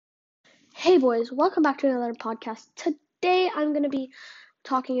Hey boys, welcome back to another podcast. Today I'm going to be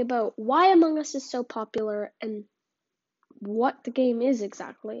talking about why Among Us is so popular and what the game is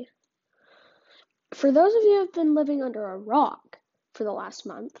exactly. For those of you who have been living under a rock for the last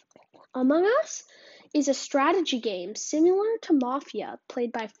month, Among Us is a strategy game similar to Mafia,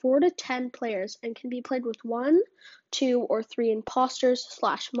 played by 4 to 10 players and can be played with 1, 2, or 3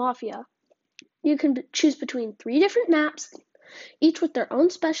 imposters/Mafia. You can choose between 3 different maps, each with their own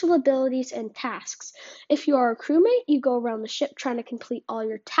special abilities and tasks. If you are a crewmate, you go around the ship trying to complete all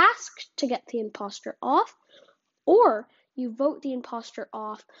your tasks to get the imposter off, or you vote the imposter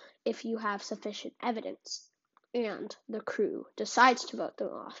off if you have sufficient evidence and the crew decides to vote them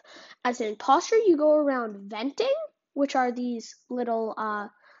off. As an imposter, you go around venting, which are these little,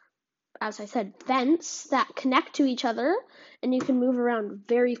 as I said, vents that connect to each other, and you can move around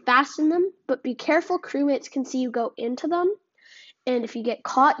very fast in them, but be careful, crewmates can see you go into them. And if you get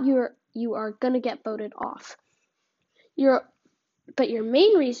caught, you are gonna get voted off. But your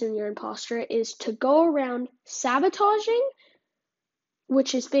main reason you're imposter is to go around sabotaging,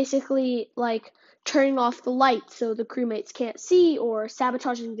 which is basically like turning off the lights so the crewmates can't see, or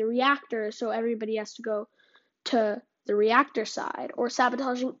sabotaging the reactor so everybody has to go to the reactor side, or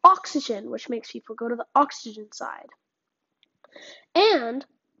sabotaging oxygen, which makes people go to the oxygen side. And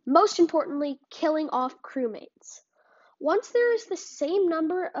most importantly, killing off crewmates. Once there is the same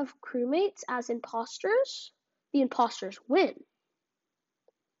number of crewmates as imposters, the imposters win.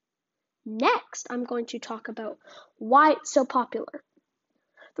 Next, I'm going to talk about why it's so popular.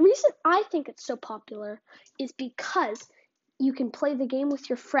 The reason I think it's so popular is because you can play the game with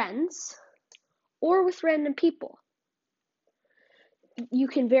your friends or with random people. You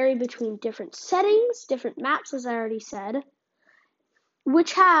can vary between different settings, different maps, as I already said,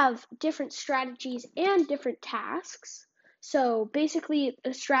 which have different strategies and different tasks. So basically,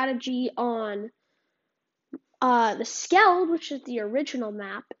 a strategy on the Skeld, which is the original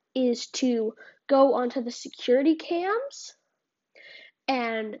map, is to go onto the security cams,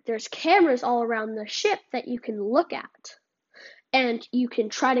 and there's cameras all around the ship that you can look at, and you can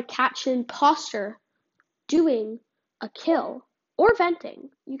try to catch an imposter doing a kill or venting.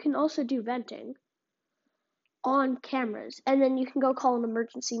 You can also do venting on cameras, and then you can go call an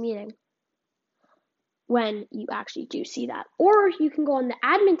emergency meeting when you actually do see that. Or you can go on the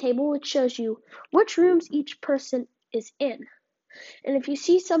admin table, which shows you which rooms each person is in. And if you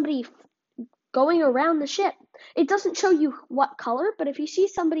see somebody going around the ship, it doesn't show you what color, but if you see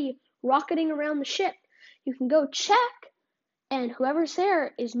somebody rocketing around the ship, you can go check, and whoever's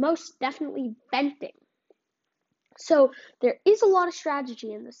there is most definitely venting. So there is a lot of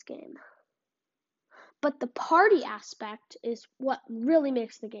strategy in this game. But the party aspect is what really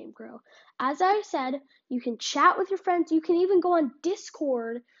makes the game grow. As I said, you can chat with your friends. You can even go on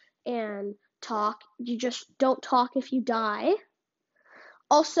Discord and talk. You just don't talk if you die.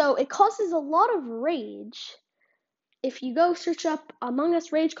 Also, it causes a lot of rage. If you go search up Among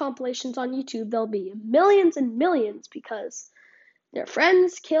Us rage compilations on YouTube, there'll be millions and millions because they're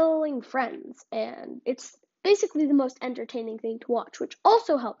friends killing friends. And it's basically the most entertaining thing to watch, which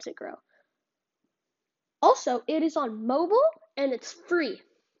also helps it grow. Also, it is on mobile and it's free.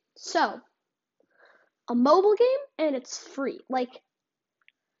 So, a mobile game and it's free. Like,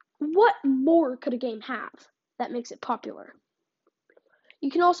 what more could a game have that makes it popular?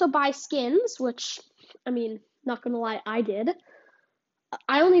 You can also buy skins, which, not gonna lie, I did.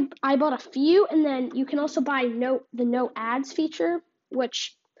 I bought a few, and then you can also buy the no ads feature,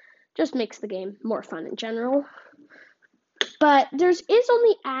 which just makes the game more fun in general. But there's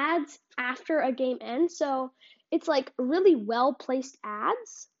only ads after a game ends, so it's like really well placed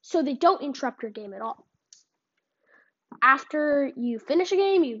ads, so they don't interrupt your game at all. After you finish a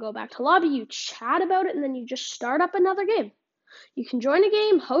game, you go back to lobby, you chat about it, and then you just start up another game. You can join a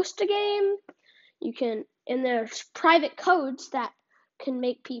game, host a game, and there's private codes that can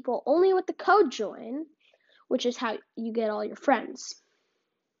make people only with the code join, which is how you get all your friends.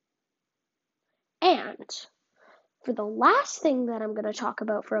 And for the last thing that I'm going to talk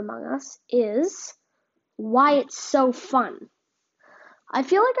about for Among Us is why it's so fun. I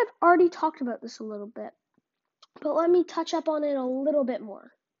feel like I've already talked about this a little bit, but let me touch up on it a little bit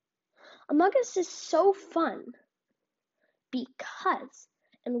more. Among Us is so fun because,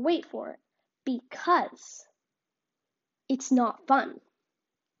 and wait for it, because it's not fun.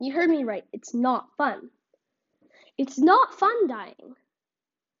 You heard me right, it's not fun. It's not fun dying.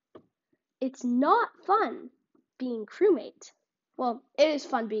 It's not fun being crewmate. Well, it is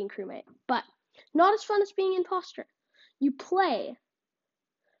fun being crewmate, but not as fun as being imposter. You play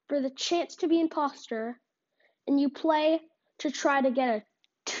for the chance to be imposter, and you play to try to get a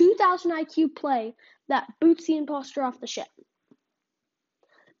 2000 IQ play that boots the imposter off the ship.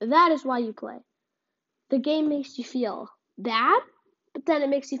 That is why you play. The game makes you feel bad, but then it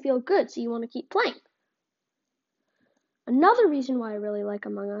makes you feel good, so you want to keep playing. Another reason why I really like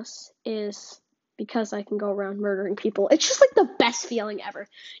Among Us is because I can go around murdering people. It's just like the best feeling ever.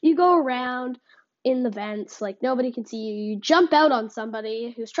 You go around in the vents, like nobody can see you. You jump out on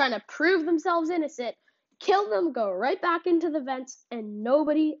somebody who's trying to prove themselves innocent, kill them, go right back into the vents, and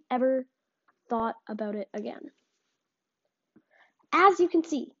nobody ever thought about it again. As you can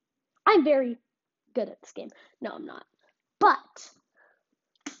see, I'm very good at this game. No, I'm not. But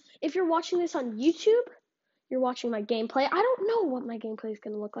if you're watching this on YouTube, you're watching my gameplay. I don't know what my gameplay is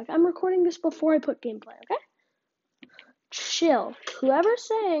going to look like. I'm recording this before I put gameplay, okay? Chill. Whoever's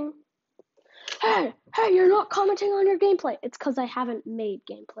saying, hey, you're not commenting on your gameplay, it's because I haven't made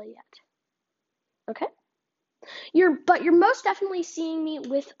gameplay yet. Okay? But you're most definitely seeing me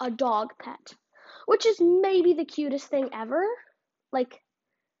with a dog pet, which is maybe the cutest thing ever. Like,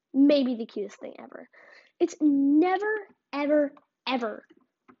 maybe the cutest thing ever. It's never, ever, ever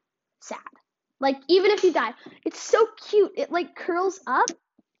sad. Like, even if you die, it's so cute. It, like, curls up.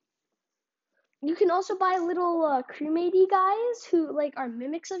 You can also buy little crewmatey guys who, like, are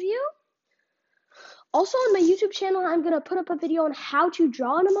mimics of you. Also, on my YouTube channel, I'm going to put up a video on how to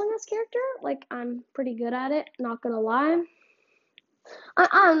draw an Among Us character. Like, I'm pretty good at it, not going to lie.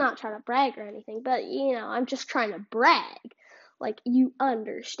 I'm not trying to brag or anything, but, you know, I'm just trying to brag. Like, you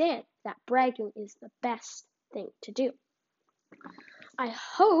understand that bragging is the best thing to do. I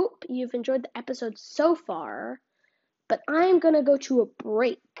hope you've enjoyed the episode so far, but I'm going to go to a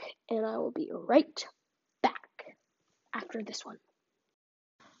break, and I will be right back after this one.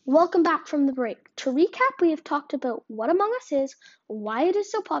 Welcome back from the break. To recap, we have talked about what Among Us is, why it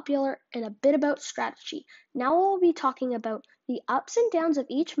is so popular, and a bit about strategy. Now we'll be talking about the ups and downs of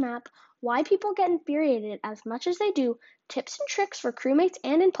each map, why people get infuriated as much as they do, tips and tricks for crewmates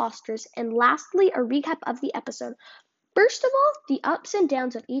and imposters, and lastly, a recap of the episode. First of all, the ups and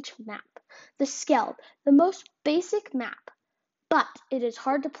downs of each map. The Skeld, the most basic map, but it is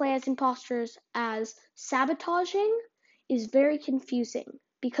hard to play as imposters as sabotaging is very confusing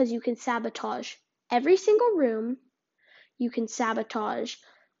because you can sabotage every single room, you can sabotage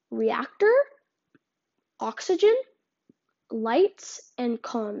reactor, oxygen, lights, and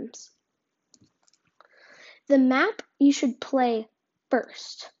comms. The map you should play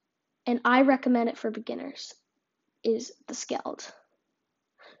first, and I recommend it for beginners, is the Skeld.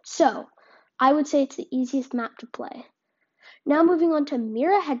 So, I would say it's the easiest map to play. Now moving on to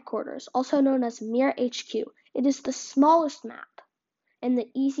Mira Headquarters, also known as Mira HQ. It is the smallest map and the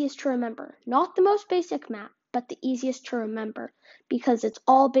easiest to remember. Not the most basic map, but the easiest to remember because it's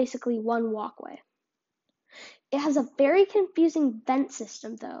all basically one walkway. It has a very confusing vent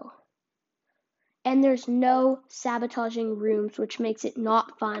system though, and there's no sabotaging rooms, which makes it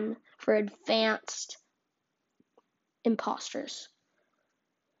not fun for advanced imposters.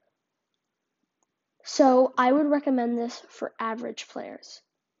 So I would recommend this for average players.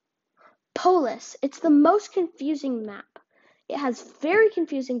 Polis, it's the most confusing map. It has very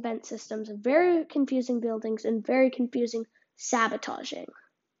confusing vent systems, very confusing buildings, and very confusing sabotaging.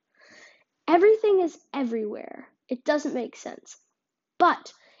 Everything is everywhere. It doesn't make sense.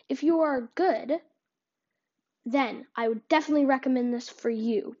 But if you are good, then I would definitely recommend this for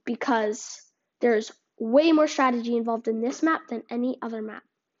you because there's way more strategy involved in this map than any other map.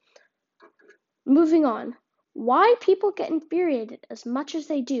 Moving on, why people get infuriated as much as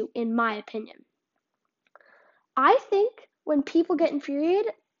they do, in my opinion. I think when people get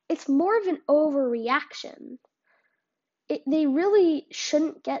infuriated, it's more of an overreaction. They really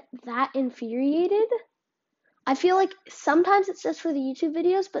shouldn't get that infuriated. I feel like sometimes it's just for the YouTube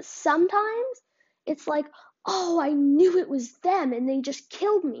videos, but sometimes it's like, oh, I knew it was them and they just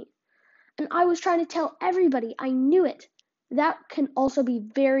killed me. And I was trying to tell everybody I knew it. That can also be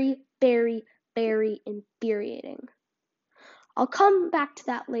very, very, very infuriating. I'll come back to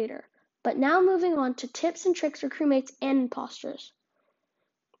that later. But now moving on to tips and tricks for crewmates and imposters.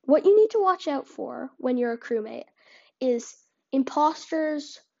 What you need to watch out for when you're a crewmate is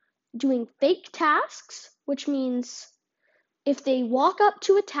imposters doing fake tasks, which means if they walk up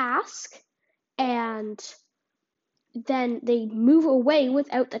to a task and then they move away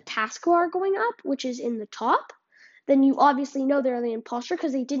without the taskbar going up, which is in the top, then you obviously know they're the imposter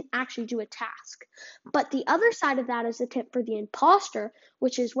because they didn't actually do a task. But the other side of that is a tip for the imposter,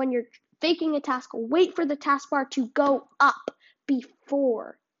 which is when you're faking a task, wait for the taskbar to go up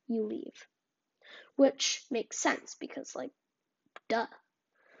before you leave. Which makes sense because, like, duh.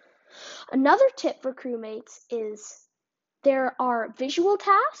 Another tip for crewmates is There are visual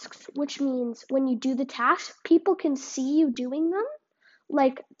tasks, which means when you do the task, people can see you doing them.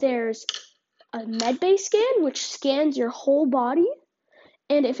 Like there's a medbay scan, which scans your whole body.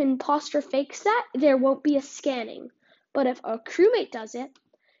 And if an imposter fakes that, there won't be a scanning. But if a crewmate does it,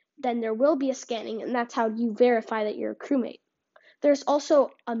 then there will be a scanning, and that's how you verify that you're a crewmate. There's also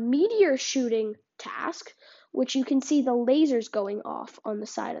a meteor shooting task, which you can see the lasers going off on the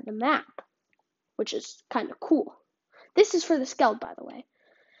side of the map, which is kind of cool. This is for the Skeld, by the way.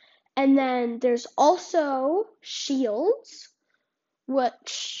 And then there's also shields,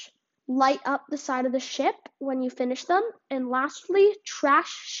 which light up the side of the ship when you finish them. And lastly,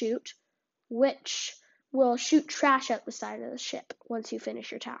 trash shoot, which will shoot trash out the side of the ship once you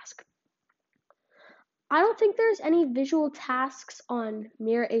finish your task. I don't think there's any visual tasks on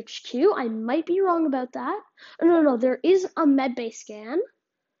Mirror HQ. I might be wrong about that. No, there is a medbay scan.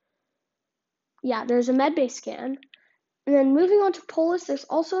 Yeah, there's a medbay scan. And then moving on to Polus, there's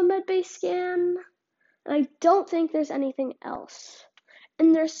also a medbay scan. And I don't think there's anything else.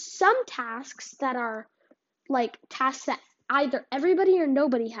 And there's some tasks that are like tasks that either everybody or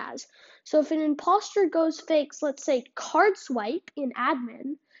nobody has. So if an imposter goes fakes, let's say card swipe in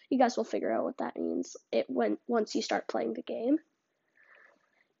admin, you guys will figure out what that means once you start playing the game.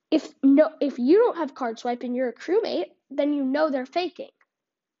 If you don't have card swipe and you're a crewmate, then you know they're faking.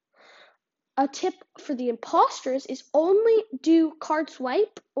 A tip for the imposters is only do card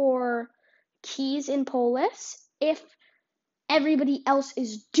swipe or keys in Polus if everybody else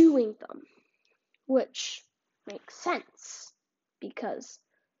is doing them, which makes sense because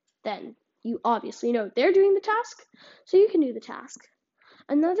then you obviously know they're doing the task, so you can do the task.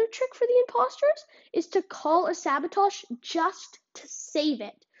 Another trick for the imposters is to call a sabotage just to save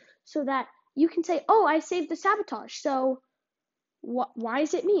it, so that you can say, oh, I saved the sabotage, so why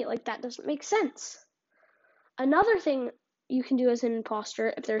is it me? Like, that doesn't make sense. Another thing you can do as an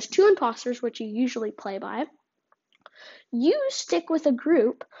imposter, if there's two imposters, which you usually play by, you stick with a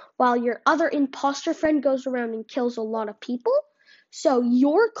group while your other imposter friend goes around and kills a lot of people, so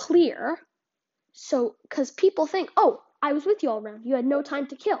you're clear. So, because people think, oh, I was with you all around. You had no time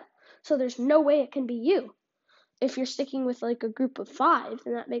to kill. So there's no way it can be you. If you're sticking with like a group of 5,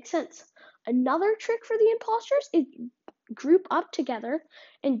 then that makes sense. Another trick for the imposters is group up together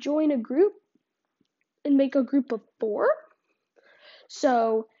and join a group and make a group of 4.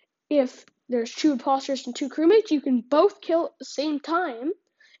 So if there's 2 imposters and 2 crewmates, you can both kill at the same time,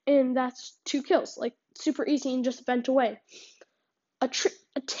 and that's 2 kills. Like, super easy and just vent away. A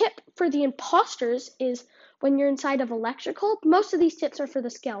tip for the imposters is when you're inside of electrical, most of these tips are for the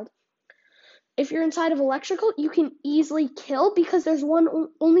Skeld. If you're inside of electrical, you can easily kill because there's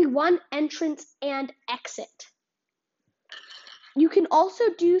only one entrance and exit. You can also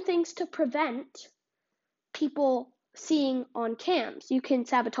do things to prevent people seeing on cams. You can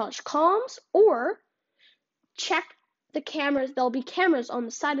sabotage comms or check the cameras. There'll be cameras on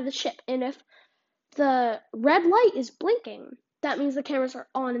the side of the ship, and if the red light is blinking, that means the cameras are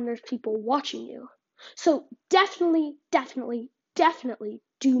on and there's people watching you. So definitely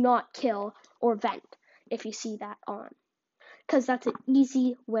do not kill or vent if you see that on, because that's an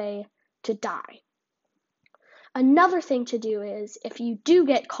easy way to die. Another thing to do is, if you do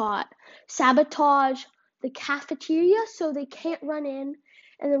get caught, sabotage the cafeteria so they can't run in,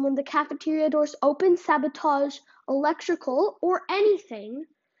 and then when the cafeteria doors open, sabotage electrical or anything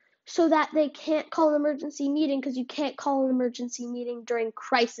so that they can't call an emergency meeting, because you can't call an emergency meeting during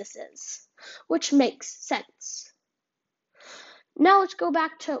crises, which makes sense. Now let's go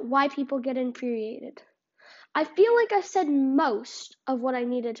back to why people get infuriated. I feel like I said most of what I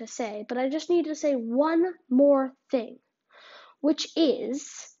needed to say, but I just need to say one more thing, which is,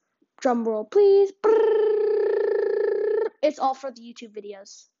 drumroll please, it's all for the YouTube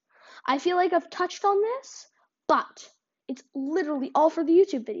videos. I feel like I've touched on this, but it's literally all for the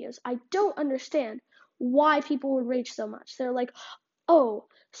YouTube videos. I don't understand why people would rage so much. They're like, oh,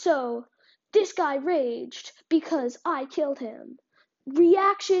 so this guy raged because I killed him.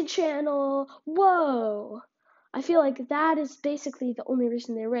 Reaction channel, whoa. I feel like that is basically the only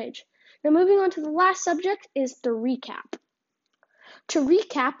reason they rage. Now moving on to the last subject is the recap. To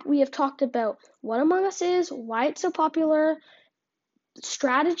recap, we have talked about what Among Us is, why it's so popular,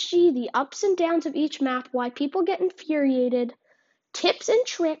 strategy, the ups and downs of each map, why people get infuriated, tips and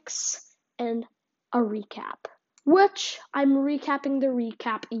tricks, and a recap. Which, I'm recapping the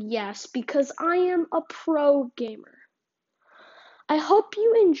recap, yes, because I am a pro gamer. I hope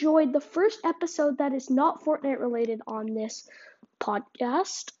you enjoyed the first episode that is not Fortnite related on this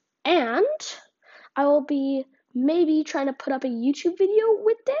podcast, and I will be maybe trying to put up a YouTube video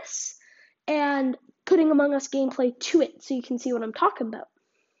with this, and putting Among Us gameplay to it so you can see what I'm talking about.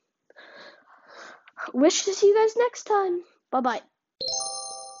 Wish to see you guys next time. Bye-bye.